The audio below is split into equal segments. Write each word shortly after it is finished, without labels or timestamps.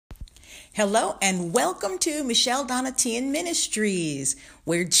Hello and welcome to Michelle Donatien Ministries,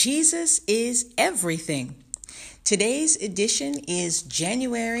 where Jesus is everything. Today's edition is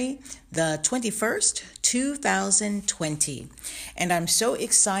January the 21st, 2020. And I'm so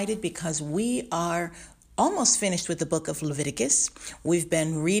excited because we are almost finished with the book of Leviticus. We've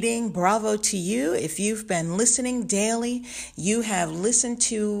been reading. Bravo to you. If you've been listening daily, you have listened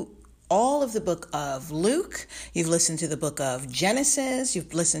to all of the book of Luke, you've listened to the book of Genesis,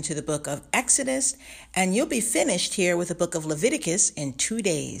 you've listened to the book of Exodus, and you'll be finished here with the book of Leviticus in 2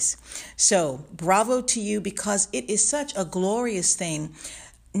 days. So bravo to you, because it is such a glorious thing,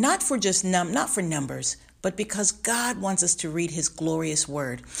 not for numbers, but because God wants us to read his glorious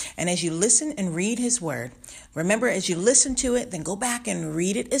word. And as you listen and read his word, remember, as you listen to it, then go back and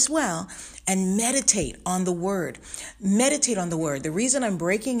read it as well and meditate on the word. Meditate on the word. The reason I'm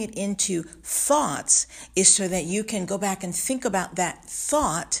breaking it into thoughts is so that you can go back and think about that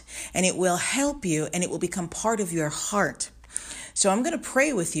thought, and it will help you and it will become part of your heart. So I'm going to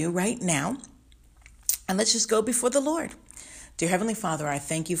pray with you right now, and let's just go before the Lord. Dear Heavenly Father, I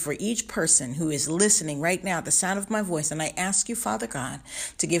thank you for each person who is listening right now at the sound of my voice. And I ask you, Father God,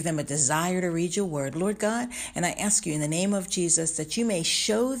 to give them a desire to read your word, Lord God. And I ask you in the name of Jesus that you may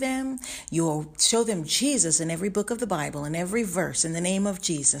show them Jesus in every book of the Bible, in every verse, in the name of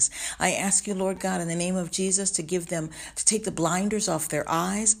Jesus. I ask you, Lord God, in the name of Jesus, to take the blinders off their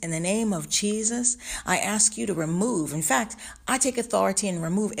eyes. In the name of Jesus, I ask you to remove. In fact, I take authority and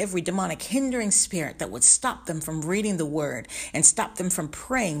remove every demonic hindering spirit that would stop them from reading the word and stop them from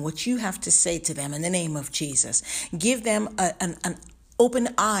praying what you have to say to them in the name of Jesus. Give them an open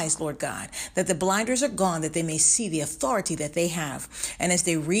eyes, Lord God, that the blinders are gone, that they may see the authority that they have. And as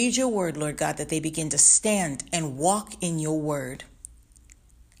they read your word, Lord God, that they begin to stand and walk in your word.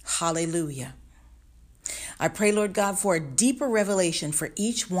 Hallelujah. I pray, Lord God, for a deeper revelation for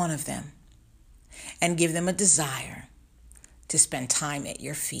each one of them, and give them a desire to spend time at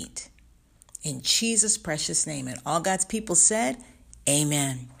your feet. In Jesus' precious name. And all God's people said,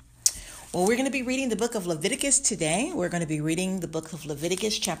 amen. Well, we're going to be reading the book of Leviticus today. We're going to be reading the book of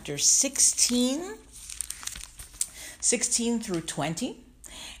Leviticus chapter 16 through 20.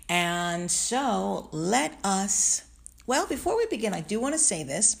 And so before we begin, I do want to say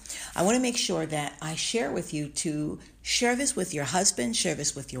this. I want to make sure that I share with you to share this with your husband, share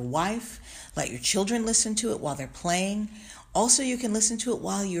this with your wife, let your children listen to it while they're playing. Also, you can listen to it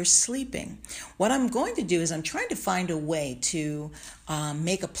while you're sleeping. What I'm going to do is I'm trying to find a way to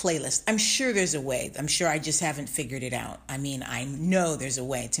make a playlist. I'm sure there's a way. I'm sure I just haven't figured it out. I mean, I know there's a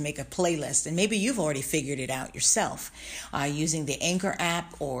way to make a playlist, and maybe you've already figured it out yourself using the Anchor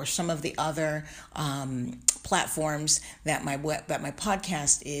app or some of the other platforms that my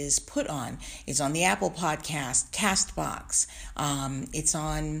podcast is put on. It's on the Apple Podcast, Castbox. It's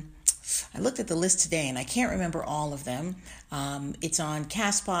on... I looked at the list today and I can't remember all of them. It's on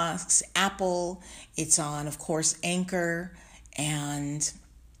Castbox, Apple. It's on, of course, Anchor. And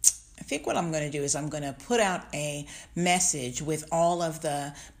I think what I'm going to do is I'm going to put out a message with all of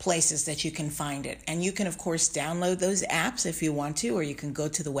the places that you can find it. And you can, of course, download those apps if you want to, or you can go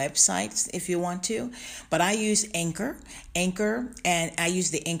to the websites if you want to. But I use Anchor, and I use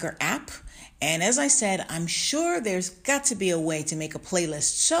the Anchor app. And as I said, I'm sure there's got to be a way to make a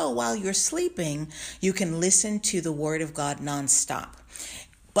playlist so while you're sleeping, you can listen to the Word of God nonstop.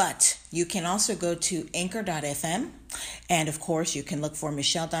 But you can also go to anchor.fm, and of course you can look for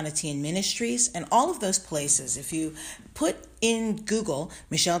Michelle Donatien Ministries and all of those places. If you put in Google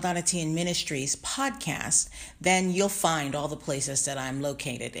Michelle Donatien Ministries podcast, then you'll find all the places that I'm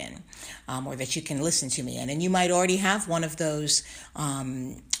located in, or that you can listen to me in. And you might already have one of those.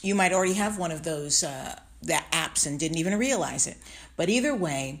 The apps and didn't even realize it. But either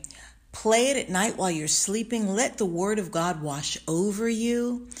way, play it at night while you're sleeping. Let the word of God wash over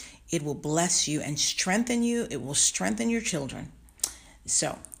you. It will bless you and strengthen you. It will strengthen your children.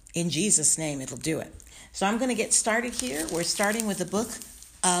 So in Jesus' name, it'll do it. So I'm going to get started here. We're starting with the book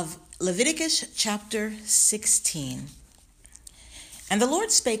of Leviticus chapter 16. And the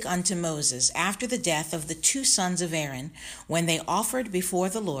Lord spake unto Moses after the death of the 2 sons of Aaron, when they offered before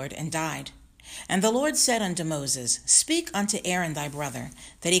the Lord and died. And the Lord said unto Moses, Speak unto Aaron thy brother,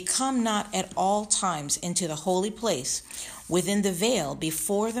 that he come not at all times into the holy place, within the veil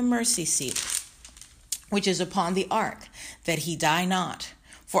before the mercy seat, which is upon the ark, that he die not.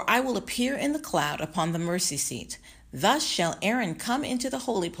 For I will appear in the cloud upon the mercy seat. Thus shall Aaron come into the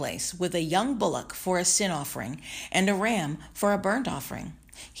holy place with a young bullock for a sin offering, and a ram for a burnt offering.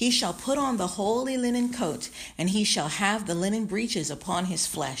 He shall put on the holy linen coat, and he shall have the linen breeches upon his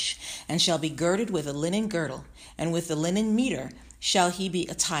flesh, and shall be girded with a linen girdle, and with the linen mitre shall he be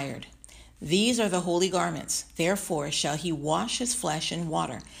attired. These are the holy garments. Therefore shall he wash his flesh in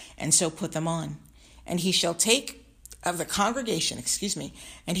water, and so put them on. And he shall take of the congregation,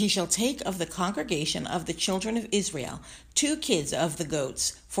 and he shall take of the congregation of the children of Israel 2 kids of the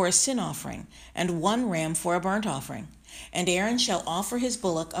goats for a sin offering, and 1 ram for a burnt offering. And Aaron shall offer his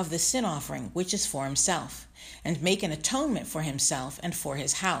bullock of the sin offering, which is for himself, and make an atonement for himself and for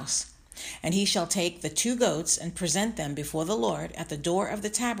his house. And he shall take the 2 goats and present them before the Lord at the door of the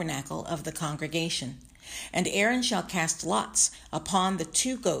tabernacle of the congregation. And Aaron shall cast lots upon the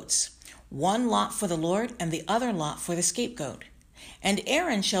 2 goats, 1 lot for the Lord and the other lot for the scapegoat. And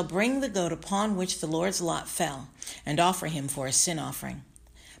Aaron shall bring the goat upon which the Lord's lot fell, and offer him for a sin offering.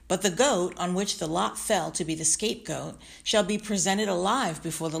 But the goat on which the lot fell to be the scapegoat shall be presented alive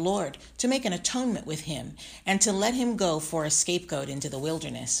before the Lord, to make an atonement with him, and to let him go for a scapegoat into the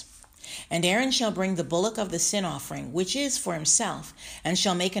wilderness. And Aaron shall bring the bullock of the sin offering, which is for himself, and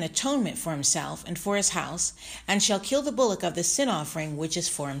shall make an atonement for himself and for his house, and shall kill the bullock of the sin offering, which is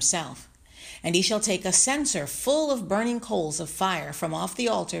for himself. And he shall take a censer full of burning coals of fire from off the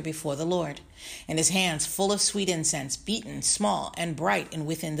altar before the Lord, and his hands full of sweet incense, beaten, small, and bright, and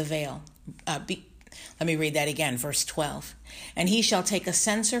within the veil. Let me read that again, verse 12. And he shall take a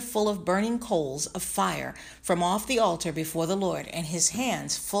censer full of burning coals of fire from off the altar before the Lord, and his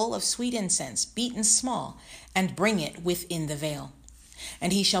hands full of sweet incense, beaten small, and bring it within the veil.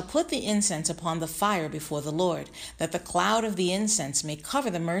 And he shall put the incense upon the fire before the Lord, that the cloud of the incense may cover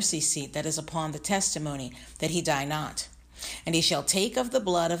the mercy seat that is upon the testimony, that he die not. And he shall take of the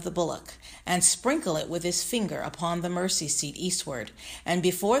blood of the bullock, and sprinkle it with his finger upon the mercy seat eastward. And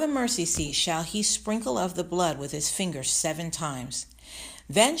before the mercy seat shall he sprinkle of the blood with his finger 7 times.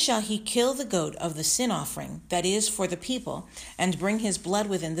 Then shall he kill the goat of the sin offering, that is for the people, and bring his blood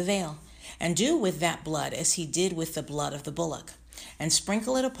within the veil, and do with that blood as he did with the blood of the bullock, and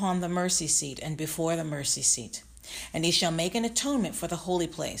sprinkle it upon the mercy seat and before the mercy seat. And he shall make an atonement for the holy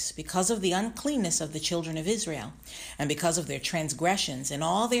place, because of the uncleanness of the children of Israel, and because of their transgressions and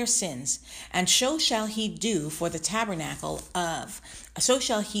all their sins. And so shall he do for the tabernacle of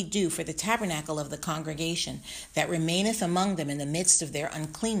the congregation that remaineth among them in the midst of their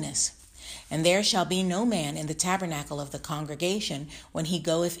uncleanness. And there shall be no man in the tabernacle of the congregation when he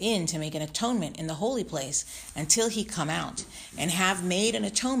goeth in to make an atonement in the holy place, until he come out, and have made an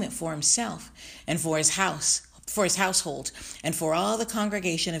atonement for himself, and for his household, and for all the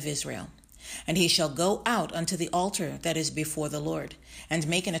congregation of Israel. And he shall go out unto the altar that is before the Lord, and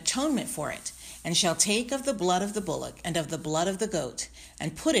make an atonement for it, and shall take of the blood of the bullock and of the blood of the goat,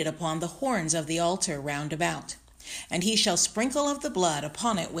 and put it upon the horns of the altar round about. And he shall sprinkle of the blood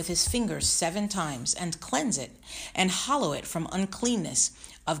upon it with his fingers 7 times, and cleanse it, and hallow it from uncleanness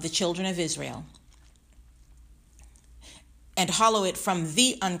of the children of Israel. And hallow it from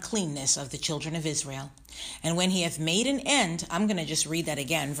the uncleanness of the children of Israel. And when he hath made an end, I'm going to just read that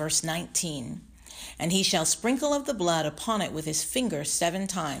again, verse 19. And he shall sprinkle of the blood upon it with his finger 7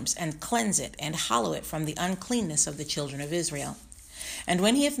 times, and cleanse it, and hallow it from the uncleanness of the children of Israel. And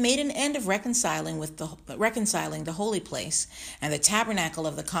when he hath made an end of reconciling the holy place, and the tabernacle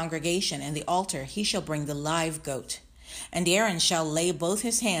of the congregation, and the altar, he shall bring the live goat. And Aaron shall lay both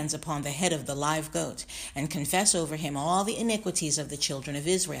his hands upon the head of the live goat, and confess over him all the iniquities of the children of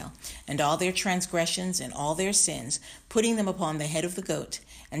Israel, and all their transgressions and all their sins, putting them upon the head of the goat,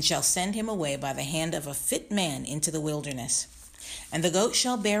 and shall send him away by the hand of a fit man into the wilderness. And the goat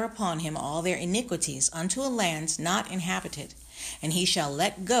shall bear upon him all their iniquities unto a land not inhabited, and he shall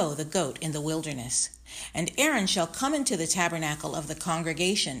let go the goat in the wilderness. And Aaron shall come into the tabernacle of the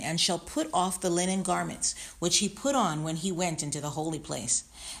congregation, and shall put off the linen garments, which he put on when he went into the holy place,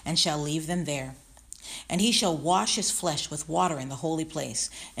 and shall leave them there. And he shall wash his flesh with water in the holy place,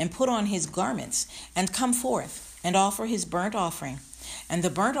 and put on his garments, and come forth, and offer his burnt offering, and the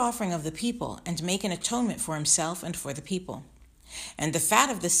burnt offering of the people, and make an atonement for himself and for the people. And the fat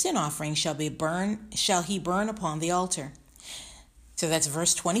of the sin offering shall he burn upon the altar. So that's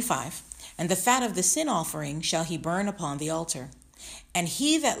verse 25. And the fat of the sin offering shall he burn upon the altar. And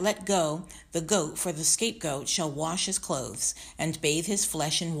he that let go the goat for the scapegoat shall wash his clothes, and bathe his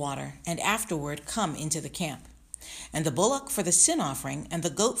flesh in water, and afterward come into the camp. And the bullock for the sin offering, and the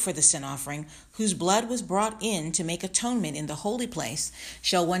goat for the sin offering, whose blood was brought in to make atonement in the holy place,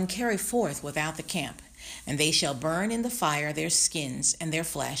 shall one carry forth without the camp. And they shall burn in the fire their skins, and their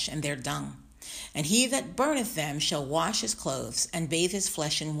flesh, and their dung. And he that burneth them shall wash his clothes, and bathe his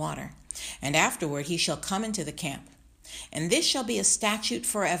flesh in water. And afterward he shall come into the camp. And this shall be a statute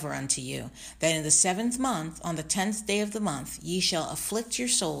forever unto you, that in the 7th month, on the 10th day of the month, ye shall afflict your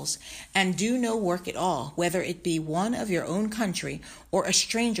souls, and do no work at all, whether it be one of your own country, or a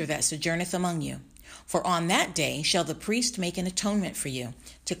stranger that sojourneth among you. For on that day shall the priest make an atonement for you,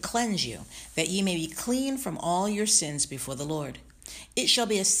 to cleanse you, that ye may be clean from all your sins before the Lord. It shall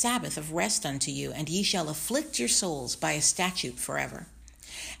be a Sabbath of rest unto you, and ye shall afflict your souls by a statute forever.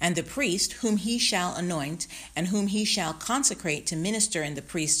 And the priest, whom he shall anoint, and whom he shall consecrate to minister in the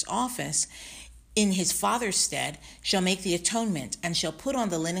priest's office, in his father's stead, shall make the atonement, and shall put on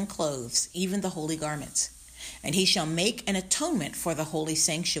the linen clothes, even the holy garments. And he shall make an atonement for the holy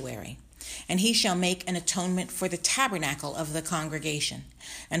sanctuary. And he shall make an atonement for the tabernacle of the congregation,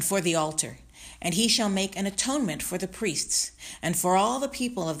 and for the altar. And he shall make an atonement for the priests, and for all the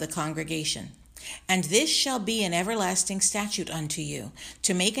people of the congregation. And this shall be an everlasting statute unto you,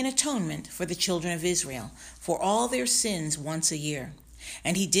 to make an atonement for the children of Israel, for all their sins once a year.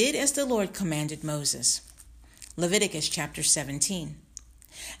 And he did as the Lord commanded Moses. Leviticus chapter 17.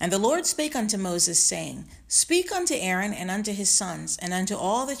 And the Lord spake unto Moses, saying, Speak unto Aaron and unto his sons, and unto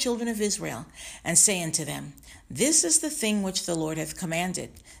all the children of Israel, and say unto them, This is the thing which the Lord hath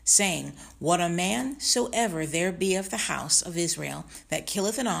commanded, saying, What a man soever there be of the house of Israel that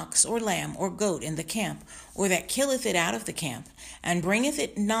killeth an ox or lamb or goat in the camp, or that killeth it out of the camp, and bringeth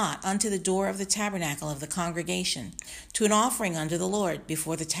it not unto the door of the tabernacle of the congregation, to an offering unto the Lord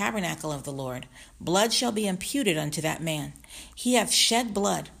before the tabernacle of the Lord, blood shall be imputed unto that man. He hath shed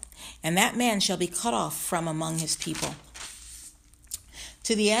blood, and that man shall be cut off from among his people.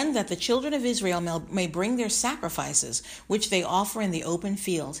 To the end that the children of Israel may bring their sacrifices, which they offer in the open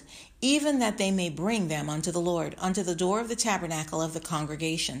field, even that they may bring them unto the Lord, unto the door of the tabernacle of the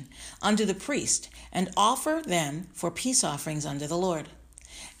congregation, unto the priest, and offer them for peace offerings unto the Lord.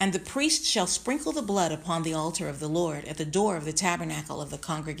 And the priest shall sprinkle the blood upon the altar of the Lord at the door of the tabernacle of the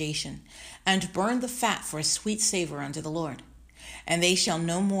congregation, and burn the fat for a sweet savor unto the Lord. And they shall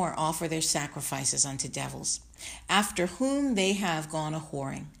no more offer their sacrifices unto devils, after whom they have gone a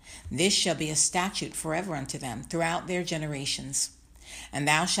whoring. This shall be a statute forever unto them throughout their generations. And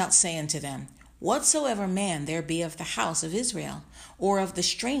thou shalt say unto them, Whatsoever man there be of the house of Israel, or of the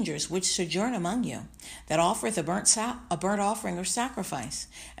strangers which sojourn among you, that offereth a burnt offering or sacrifice,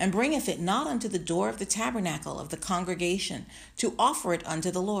 and bringeth it not unto the door of the tabernacle of the congregation, to offer it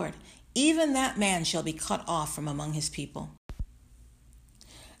unto the Lord, even that man shall be cut off from among his people.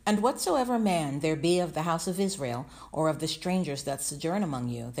 And whatsoever man there be of the house of Israel, or of the strangers that sojourn among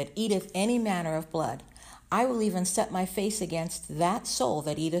you, that eateth any manner of blood, I will even set my face against that soul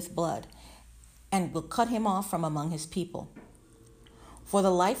that eateth blood, and will cut him off from among his people. For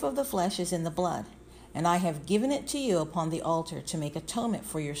the life of the flesh is in the blood, and I have given it to you upon the altar to make atonement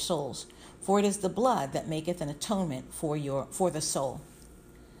for your souls, for it is the blood that maketh an atonement for the soul.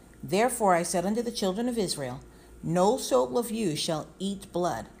 Therefore I said unto the children of Israel, No soul of you shall eat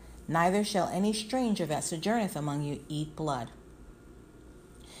blood, neither shall any stranger that sojourneth among you eat blood.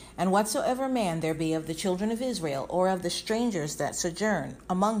 And whatsoever man there be of the children of Israel, or of the strangers that sojourn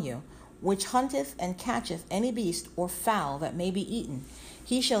among you, which hunteth and catcheth any beast or fowl that may be eaten,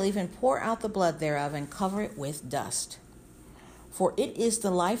 he shall even pour out the blood thereof, and cover it with dust. For it is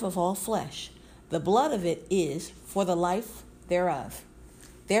the life of all flesh, the blood of it is for the life thereof.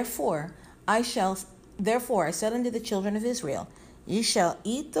 Therefore I said unto the children of Israel, Ye shall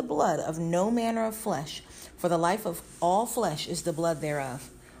eat the blood of no manner of flesh, for the life of all flesh is the blood thereof.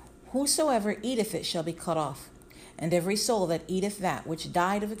 Whosoever eateth it shall be cut off. And every soul that eateth that which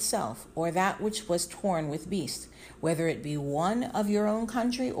died of itself, or that which was torn with beast, whether it be one of your own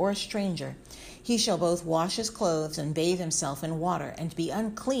country or a stranger, he shall both wash his clothes and bathe himself in water, and be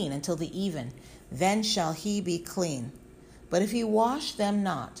unclean until the even. Then shall he be clean. But if he wash them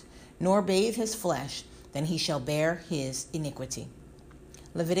not, nor bathe his flesh, then he shall bear his iniquity.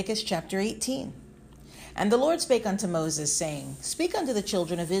 Leviticus chapter 18. And the Lord spake unto Moses, saying, Speak unto the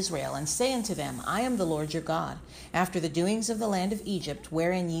children of Israel, and say unto them, I am the Lord your God. After the doings of the land of Egypt,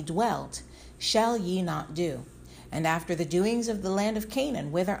 wherein ye dwelt, shall ye not do. And after the doings of the land of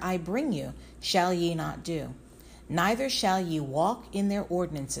Canaan, whither I bring you, shall ye not do. Neither shall ye walk in their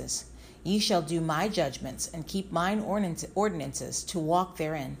ordinances. Ye shall do my judgments, and keep mine ordinances, to walk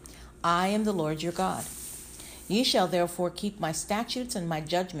therein. I am the Lord your God. Ye shall therefore keep my statutes and my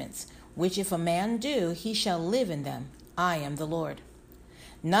judgments, which if a man do, he shall live in them. I am the Lord.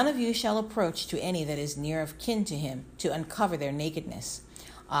 None of you shall approach to any that is near of kin to him, to uncover their nakedness.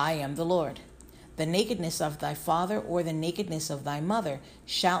 I am the Lord. The nakedness of thy father or the nakedness of thy mother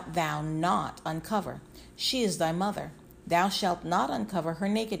shalt thou not uncover. She is thy mother. Thou shalt not uncover her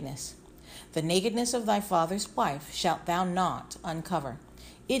nakedness. The nakedness of thy father's wife shalt thou not uncover.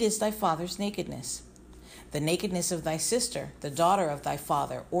 It is thy father's nakedness. The nakedness of thy sister, the daughter of thy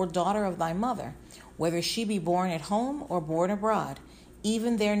father, or daughter of thy mother, whether she be born at home or born abroad,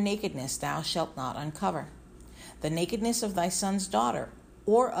 even their nakedness thou shalt not uncover. The nakedness of thy son's daughter,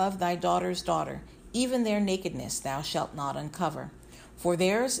 or of thy daughter's daughter, even their nakedness thou shalt not uncover. For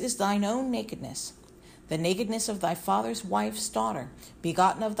theirs is thine own nakedness. The nakedness of thy father's wife's daughter,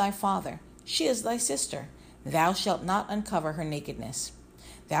 begotten of thy father, she is thy sister. Thou shalt not uncover her nakedness.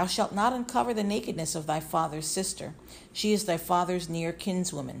 Thou shalt not uncover the nakedness of thy father's sister. She is thy father's near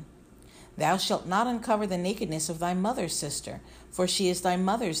kinswoman. Thou shalt not uncover the nakedness of thy mother's sister, for she is thy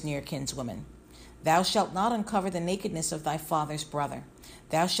mother's near kinswoman. Thou shalt not uncover the nakedness of thy father's brother.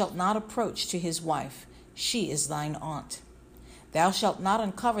 Thou shalt not approach to his wife. She is thine aunt. Thou shalt not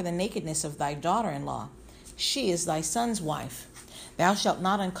uncover the nakedness of thy daughter-in-law. She is thy son's wife. Thou shalt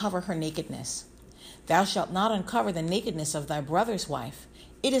not uncover her nakedness. Thou shalt not uncover the nakedness of thy brother's wife.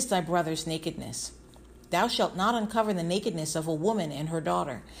 It is thy brother's nakedness. Thou shalt not uncover the nakedness of a woman and her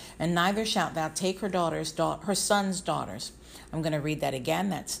daughter, and neither shalt thou take her son's daughters. I'm going to read that again.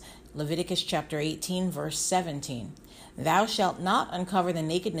 That's Leviticus chapter 18, verse 17. Thou shalt not uncover the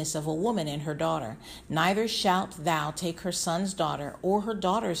nakedness of a woman and her daughter, neither shalt thou take her son's daughter or her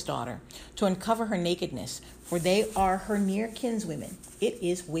daughter's daughter to uncover her nakedness, for they are her near kinswomen. It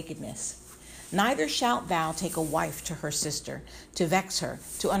is wickedness. Neither shalt thou take a wife to her sister, to vex her,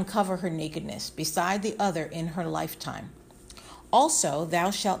 to uncover her nakedness, beside the other in her lifetime. Also,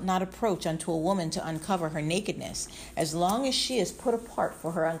 thou shalt not approach unto a woman to uncover her nakedness, as long as she is put apart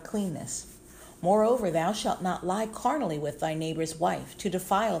for her uncleanness. Moreover, thou shalt not lie carnally with thy neighbor's wife, to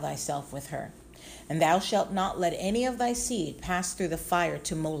defile thyself with her. And thou shalt not let any of thy seed pass through the fire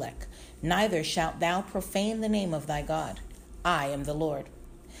to Molech, neither shalt thou profane the name of thy God. I am the Lord.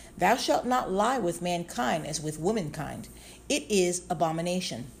 Thou shalt not lie with mankind as with womankind. It is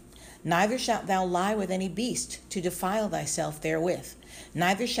abomination. Neither shalt thou lie with any beast, to defile thyself therewith.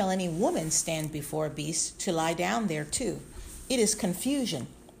 Neither shall any woman stand before a beast, to lie down thereto. It is confusion.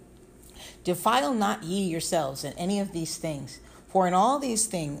 Defile not ye yourselves in any of these things, for in all these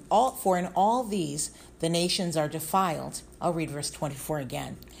the nations are defiled. I'll read verse 24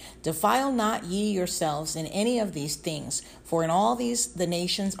 again. Defile not ye yourselves in any of these things, for in all these the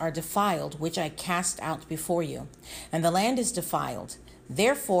nations are defiled, which I cast out before you. And the land is defiled.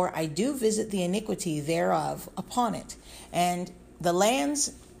 Therefore I do visit the iniquity thereof upon it, and the land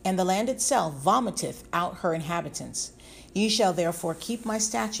itself vomiteth out her inhabitants. Ye shall therefore keep my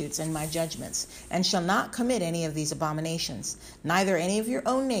statutes and my judgments, and shall not commit any of these abominations, neither any of your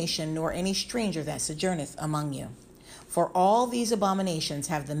own nation, nor any stranger that sojourneth among you. For all these abominations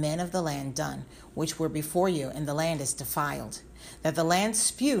have the men of the land done, which were before you, and the land is defiled. That the land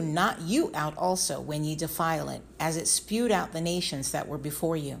spew not you out also when ye defile it, as it spewed out the nations that were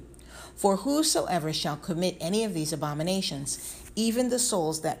before you. For whosoever shall commit any of these abominations, even the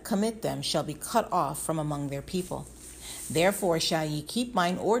souls that commit them shall be cut off from among their people. Therefore shall ye keep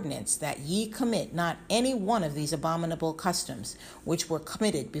mine ordinance, that ye commit not any one of these abominable customs which were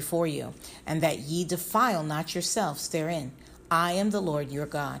committed before you, and that ye defile not yourselves therein. I am the Lord your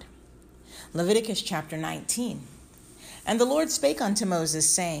God. Leviticus chapter 19. And the Lord spake unto Moses,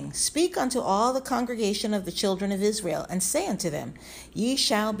 saying, Speak unto all the congregation of the children of Israel, and say unto them, Ye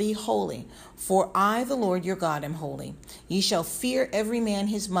shall be holy, for I, the Lord your God, am holy. Ye shall fear every man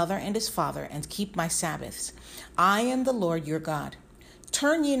his mother and his father, and keep my Sabbaths. I am the Lord your God.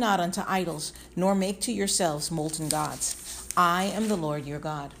 Turn ye not unto idols, nor make to yourselves molten gods. I am the Lord your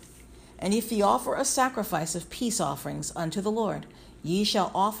God. And if ye offer a sacrifice of peace offerings unto the Lord, ye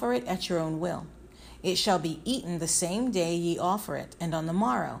shall offer it at your own will. It shall be eaten the same day ye offer it, and on the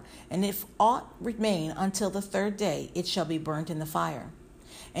morrow. And if aught remain until the third day, it shall be burnt in the fire.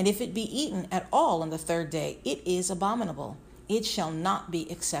 And if it be eaten at all on the third day, it is abominable. It shall not be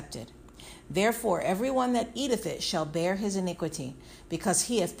accepted. Therefore every one that eateth it shall bear his iniquity, because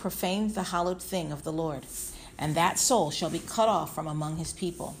he hath profaned the hallowed thing of the Lord. And that soul shall be cut off from among his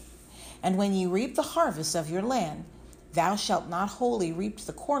people. And when ye reap the harvest of your land, thou shalt not wholly reap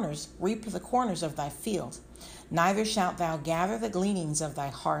the corners of thy field, neither shalt thou gather the gleanings of thy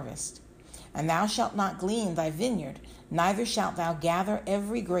harvest. And thou shalt not glean thy vineyard, neither shalt thou gather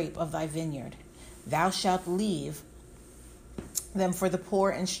every grape of thy vineyard. Thou shalt leave them for the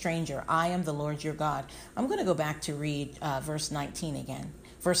poor and stranger. I am the Lord your God. I'm going to go back to read verse 9 again.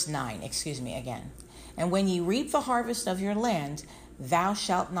 And when ye reap the harvest of your land, thou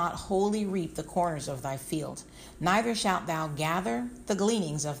shalt not wholly reap the corners of thy field, neither shalt thou gather the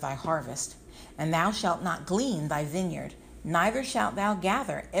gleanings of thy harvest. And thou shalt not glean thy vineyard, neither shalt thou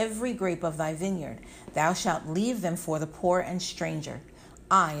gather every grape of thy vineyard. Thou shalt leave them for the poor and stranger.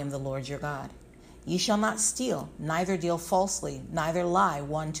 I am the Lord your God. Ye shall not steal, neither deal falsely, neither lie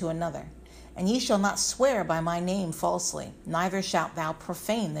one to another. And ye shall not swear by my name falsely, neither shalt thou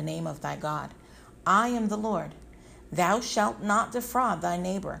profane the name of thy God. I am the Lord. Thou shalt not defraud thy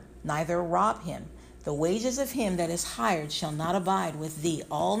neighbor, neither rob him. The wages of him that is hired shall not abide with thee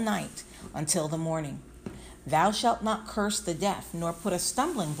all night until the morning. Thou shalt not curse the deaf, nor put a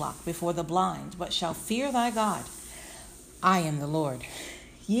stumbling block before the blind, but shalt fear thy God. I am the Lord.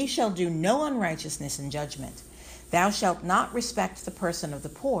 Ye shall do no unrighteousness in judgment. Thou shalt not respect the person of the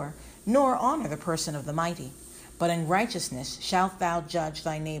poor, nor honor the person of the mighty, but in righteousness shalt thou judge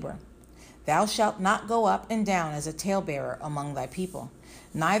thy neighbor. Thou shalt not go up and down as a talebearer among thy people,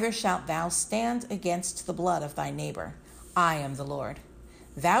 neither shalt thou stand against the blood of thy neighbor. I am the Lord.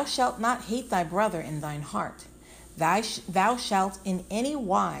 Thou shalt not hate thy brother in thine heart. Thou shalt in any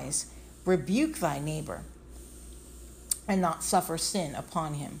wise rebuke thy neighbor, and not suffer sin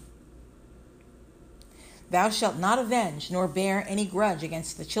upon him. Thou shalt not avenge, nor bear any grudge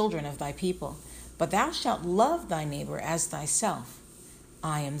against the children of thy people, but thou shalt love thy neighbor as thyself.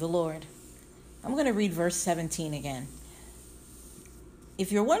 I am the Lord. I'm going to read verse 17 again.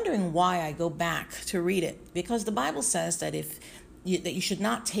 If you're wondering why I go back to read it, because the Bible says that you should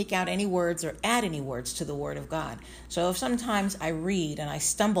not take out any words or add any words to the Word of God. So if sometimes I read and I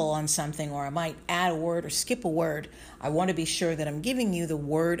stumble on something, or I might add a word or skip a word, I want to be sure that I'm giving you the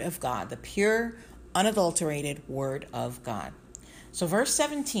Word of God, the pure, unadulterated Word of God. So verse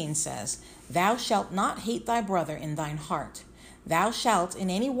 17 says, Thou shalt not hate thy brother in thine heart. Thou shalt in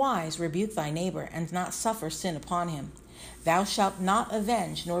any wise rebuke thy neighbor, and not suffer sin upon him. Thou shalt not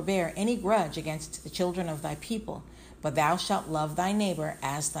avenge, nor bear any grudge against the children of thy people, but thou shalt love thy neighbor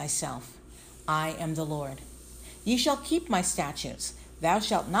as thyself. I am the Lord. Ye shall keep my statutes. Thou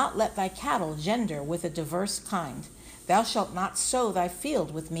shalt not let thy cattle gender with a diverse kind. Thou shalt not sow thy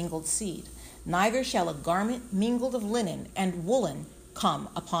field with mingled seed. Neither shall a garment mingled of linen and woolen come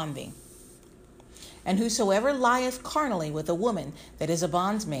upon thee. And whosoever lieth carnally with a woman that is a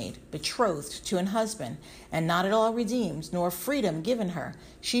bondmaid, betrothed to an husband, and not at all redeemed, nor freedom given her,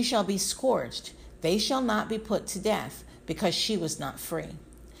 she shall be scourged. They shall not be put to death, because she was not free.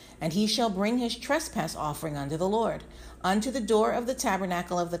 And he shall bring his trespass offering unto the Lord, unto the door of the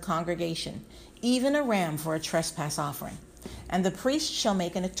tabernacle of the congregation, even a ram for a trespass offering. And the priest shall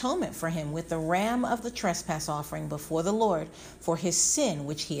make an atonement for him with the ram of the trespass offering before the Lord for his sin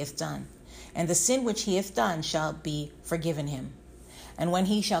which he hath done. And the sin which he hath done shall be forgiven him. And when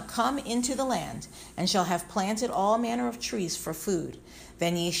he shall come into the land, and shall have planted all manner of trees for food,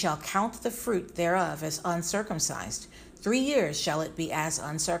 then ye shall count the fruit thereof as uncircumcised. 3 years shall it be as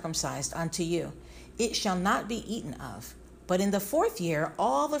uncircumcised unto you. It shall not be eaten of. But in the 4th year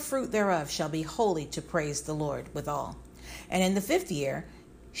all the fruit thereof shall be holy to praise the Lord withal. And in the 5th year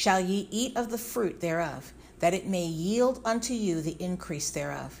shall ye eat of the fruit thereof, that it may yield unto you the increase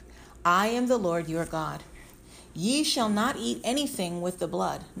thereof. I am the Lord your God. Ye shall not eat anything with the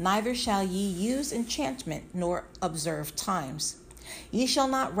blood, neither shall ye use enchantment, nor observe times. Ye shall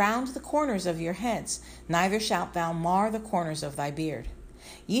not round the corners of your heads, neither shalt thou mar the corners of thy beard.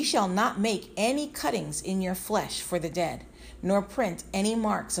 Ye shall not make any cuttings in your flesh for the dead, nor print any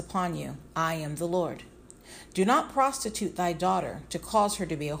marks upon you. I am the Lord. Do not prostitute thy daughter, to cause her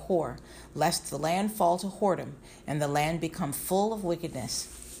to be a whore, lest the land fall to whoredom, and the land become full of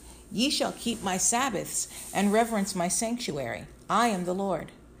wickedness. Ye shall keep my Sabbaths, and reverence my sanctuary. I am the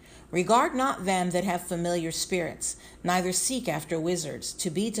Lord. Regard not them that have familiar spirits, neither seek after wizards, to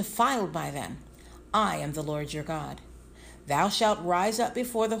be defiled by them. I am the Lord your God. Thou shalt rise up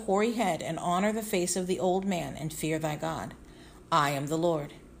before the hoary head, and honor the face of the old man, and fear thy God. I am the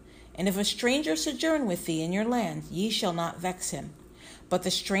Lord. And if a stranger sojourn with thee in your land, ye shall not vex him. But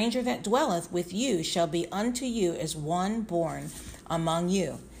the stranger that dwelleth with you shall be unto you as one born among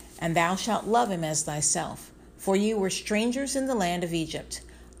you, and thou shalt love him as thyself. For ye were strangers in the land of Egypt.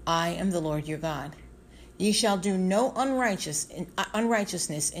 I am the Lord your God. Ye shall do no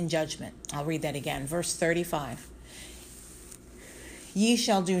unrighteousness in judgment. I'll read that again, verse 35. Ye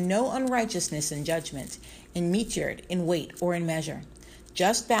shall do no unrighteousness in judgment, in meteyard, in weight, or in measure.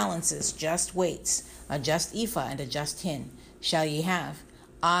 Just balances, just weights, a just ephah and a just hin shall ye have.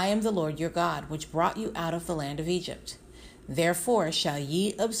 I am the Lord your God, which brought you out of the land of Egypt. Therefore shall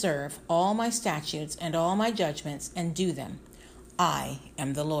ye observe all my statutes and all my judgments, and do them. I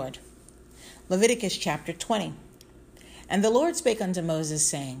am the Lord. Leviticus chapter 20. And the Lord spake unto Moses,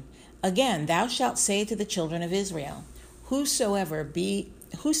 saying, Again thou shalt say to the children of Israel, Whosoever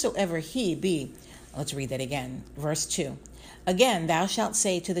he be, let's read that again, verse 2. Again, thou shalt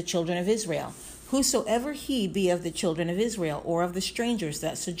say to the children of Israel, whosoever he be of the children of Israel, or of the strangers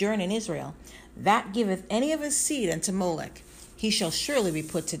that sojourn in Israel, that giveth any of his seed unto Molech, he shall surely be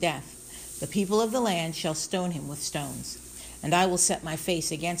put to death. The people of the land shall stone him with stones. And I will set my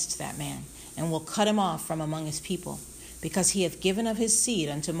face against that man, and will cut him off from among his people, because he hath given of his seed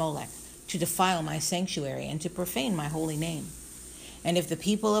unto Molech, to defile my sanctuary, and to profane my holy name. And if the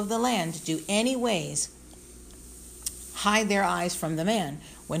people of the land do any ways hide their eyes from the man,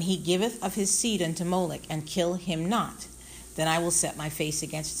 when he giveth of his seed unto Molech, and kill him not, then I will set my face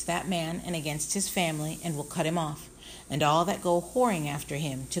against that man and against his family, and will cut him off, and all that go whoring after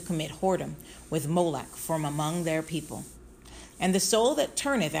him to commit whoredom with Molech from among their people. And the soul that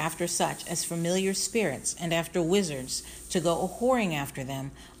turneth after such as familiar spirits and after wizards to go a-whoring after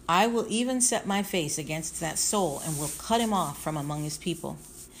them, I will even set my face against that soul, and will cut him off from among his people.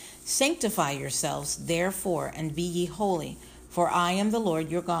 Sanctify yourselves, therefore, and be ye holy, for I am the Lord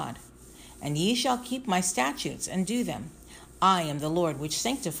your God. And ye shall keep my statutes and do them. I am the Lord which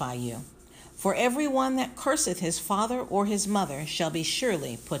sanctify you. For every one that curseth his father or his mother shall be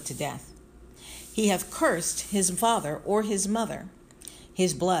surely put to death. He hath cursed his father or his mother,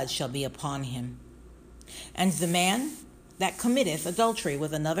 his blood shall be upon him. And the man that committeth adultery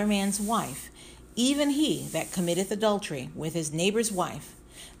with another man's wife, even he that committeth adultery with his neighbor's wife,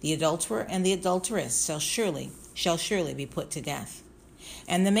 the adulterer and the adulteress shall surely be put to death.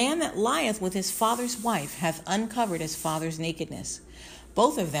 And the man that lieth with his father's wife hath uncovered his father's nakedness.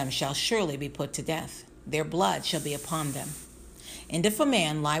 Both of them shall surely be put to death. Their blood shall be upon them. And if a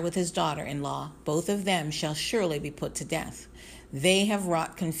man lie with his daughter-in-law, both of them shall surely be put to death. They have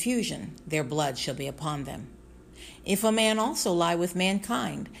wrought confusion. Their blood shall be upon them. If a man also lie with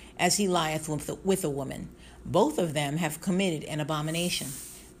mankind, as he lieth with a woman, both of them have committed an abomination.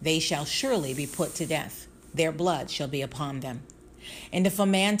 They shall surely be put to death. Their blood shall be upon them. And if a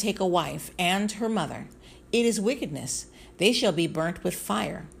man take a wife and her mother, it is wickedness. They shall be burnt with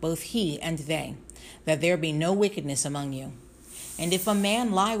fire, both he and they, that there be no wickedness among you. And if a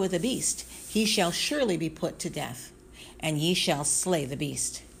man lie with a beast, he shall surely be put to death, and ye shall slay the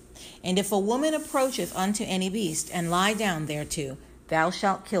beast. And if a woman approacheth unto any beast, and lie down thereto, thou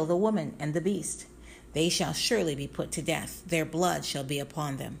shalt kill the woman and the beast. They shall surely be put to death. Their blood shall be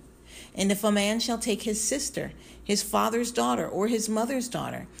upon them. And if a man shall take his sister, his father's daughter, or his mother's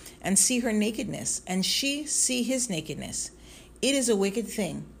daughter, and see her nakedness, and she see his nakedness, it is a wicked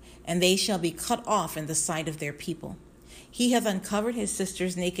thing, and they shall be cut off in the sight of their people. He hath uncovered his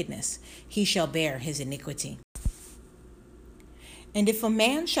sister's nakedness. He shall bear his iniquity. And if a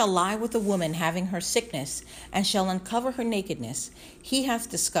man shall lie with a woman having her sickness, and shall uncover her nakedness, he hath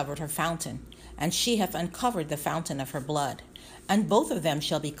discovered her fountain, and she hath uncovered the fountain of her blood. And both of them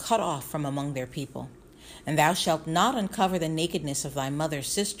shall be cut off from among their people. And thou shalt not uncover the nakedness of thy mother's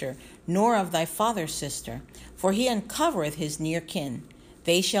sister, nor of thy father's sister, for he uncovereth his near kin.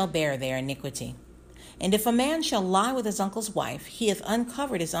 They shall bear their iniquity. And if a man shall lie with his uncle's wife, he hath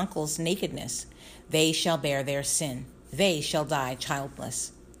uncovered his uncle's nakedness. They shall bear their sin. They shall die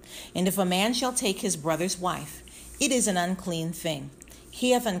childless. And if a man shall take his brother's wife, it is an unclean thing.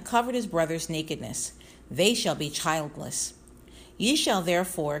 He hath uncovered his brother's nakedness. They shall be childless. Ye shall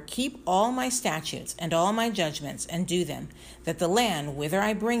therefore keep all my statutes and all my judgments, and do them, that the land whither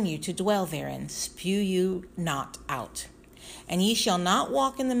I bring you to dwell therein spew you not out. And ye shall not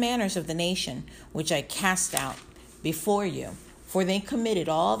walk in the manners of the nation which I cast out before you, for they committed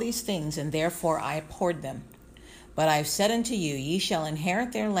all these things, and therefore I abhorred them. But I have said unto you, ye shall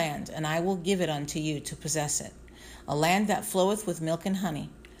inherit their land, and I will give it unto you to possess it, a land that floweth with milk and honey.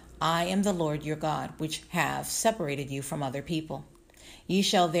 I am the Lord your God, which have separated you from other people. Ye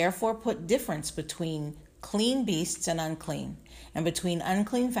shall therefore put difference between clean beasts and unclean, and between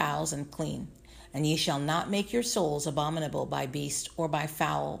unclean fowls and clean. And ye shall not make your souls abominable by beast, or by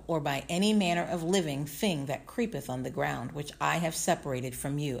fowl, or by any manner of living thing that creepeth on the ground, which I have separated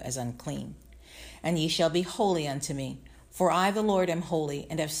from you as unclean. And ye shall be holy unto me, for I the Lord am holy,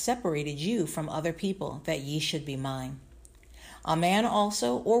 and have separated you from other people, that ye should be mine. A man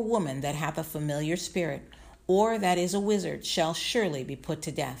also or woman that hath a familiar spirit, or that is a wizard, shall surely be put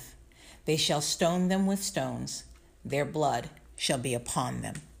to death. They shall stone them with stones. Their blood shall be upon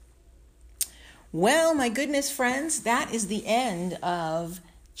them. Well, my goodness, friends, that is the end of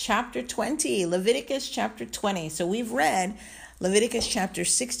chapter 20, Leviticus chapter 20. So we've read Leviticus chapter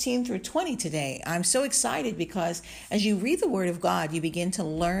 16 through 20 today. I'm so excited because as you read the Word of God, you begin to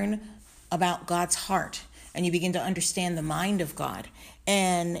learn about God's heart, and you begin to understand the mind of God.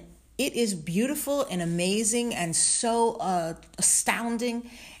 And it is beautiful and amazing and so astounding.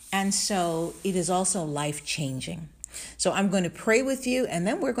 And so it is also life-changing. So I'm going to pray with you, and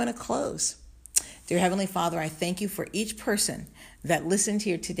then we're going to close. Dear Heavenly Father, I thank you for each person that listened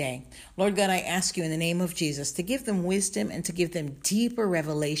here today. Lord God, I ask you in the name of Jesus to give them wisdom and to give them deeper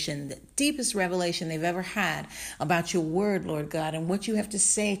revelation, the deepest revelation they've ever had about your word, Lord God, and what you have to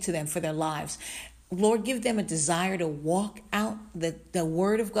say to them for their lives. Lord, give them a desire to walk out the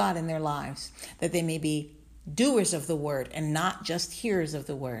word of God in their lives, that they may be doers of the word and not just hearers of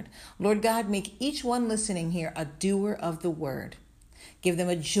the word. Lord God, make each one listening here a doer of the word. Give them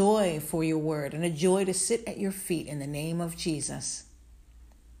a joy for your word and a joy to sit at your feet in the name of Jesus.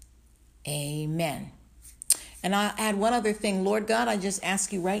 Amen. And I'll add one other thing. Lord God, I just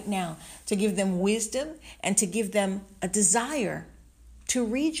ask you right now to give them wisdom and to give them a desire to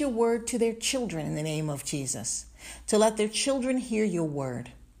read your word to their children in the name of Jesus, to let their children hear your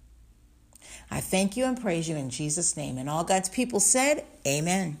word. I thank you and praise you in Jesus' name. And all God's people said,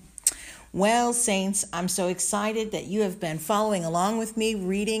 amen. Well, saints, I'm so excited that you have been following along with me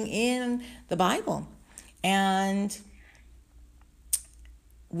reading in the Bible. And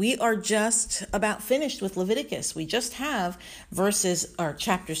we are just about finished with Leviticus. We just have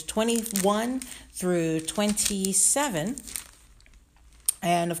chapters 21 through 27.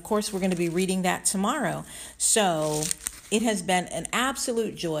 And of course, we're going to be reading that tomorrow. So it has been an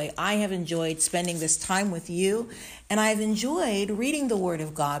absolute joy. I have enjoyed spending this time with you, and I've enjoyed reading the Word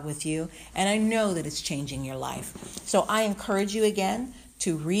of God with you, and I know that it's changing your life. So I encourage you again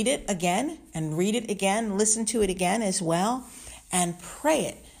to read it again and read it again, listen to it again as well, and pray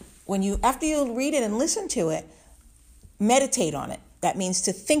it. After you read it and listen to it, meditate on it. That means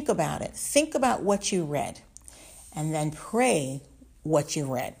to think about it. Think about what you read, and then pray what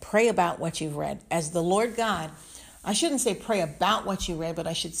you read. Pray about what you've read. As the Lord God, I shouldn't say pray about what you read, but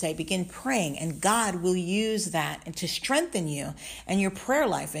I should say begin praying, and God will use that and to strengthen you and your prayer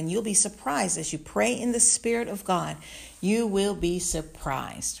life. And you'll be surprised as you pray in the Spirit of God. You will be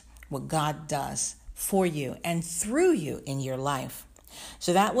surprised what God does for you and through you in your life.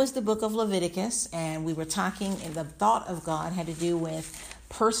 So that was the book of Leviticus, and we were talking, and the thought of God had to do with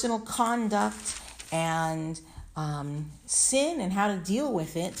personal conduct and sin and how to deal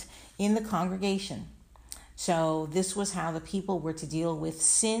with it in the congregation. So this was how the people were to deal with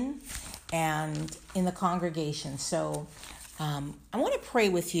sin and in the congregation. So I want to pray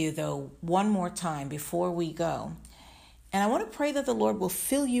with you, though, one more time before we go. And I want to pray that the Lord will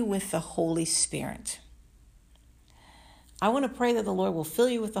fill you with the Holy Spirit. I want to pray that the Lord will fill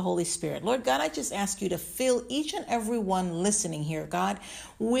you with the Holy Spirit. Lord God, I just ask you to fill each and every one listening here, God,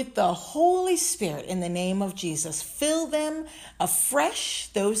 with the Holy Spirit in the name of Jesus. Fill them afresh.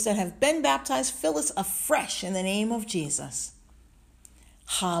 Those that have been baptized, fill us afresh in the name of Jesus.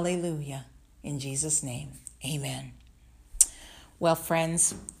 Hallelujah. In Jesus' name, amen. Well,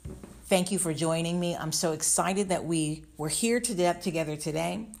 friends, thank you for joining me. I'm so excited that we were here together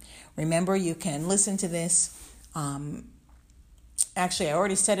today. Remember, you can listen to this. Actually, I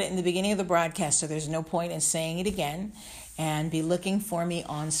already said it in the beginning of the broadcast, so there's no point in saying it again. And be looking for me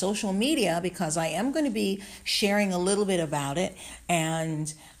on social media, because I am going to be sharing a little bit about it.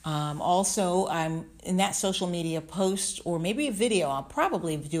 And also, I'm in that social media post, or maybe a video. I'll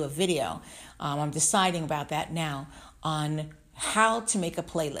probably do a video. I'm deciding about that now on how to make a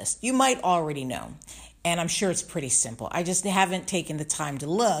playlist. You might already know. And I'm sure it's pretty simple. I just haven't taken the time to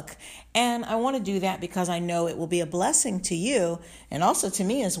look. And I want to do that because I know it will be a blessing to you and also to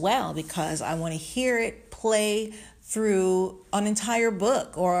me as well, because I want to hear it play through an entire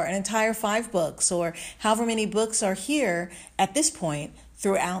book or an entire 5 books or however many books are here at this point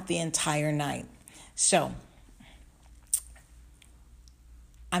throughout the entire night. So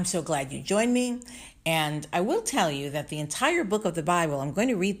I'm so glad you joined me. And I will tell you that the entire book of the Bible, I'm going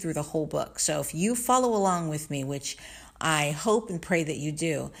to read through the whole book. So if you follow along with me, which I hope and pray that you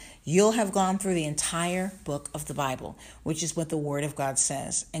do, you'll have gone through the entire book of the Bible, which is what the Word of God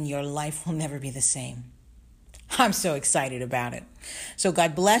says, and your life will never be the same. I'm so excited about it. So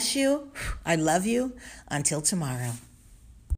God bless you. I love you. Until tomorrow.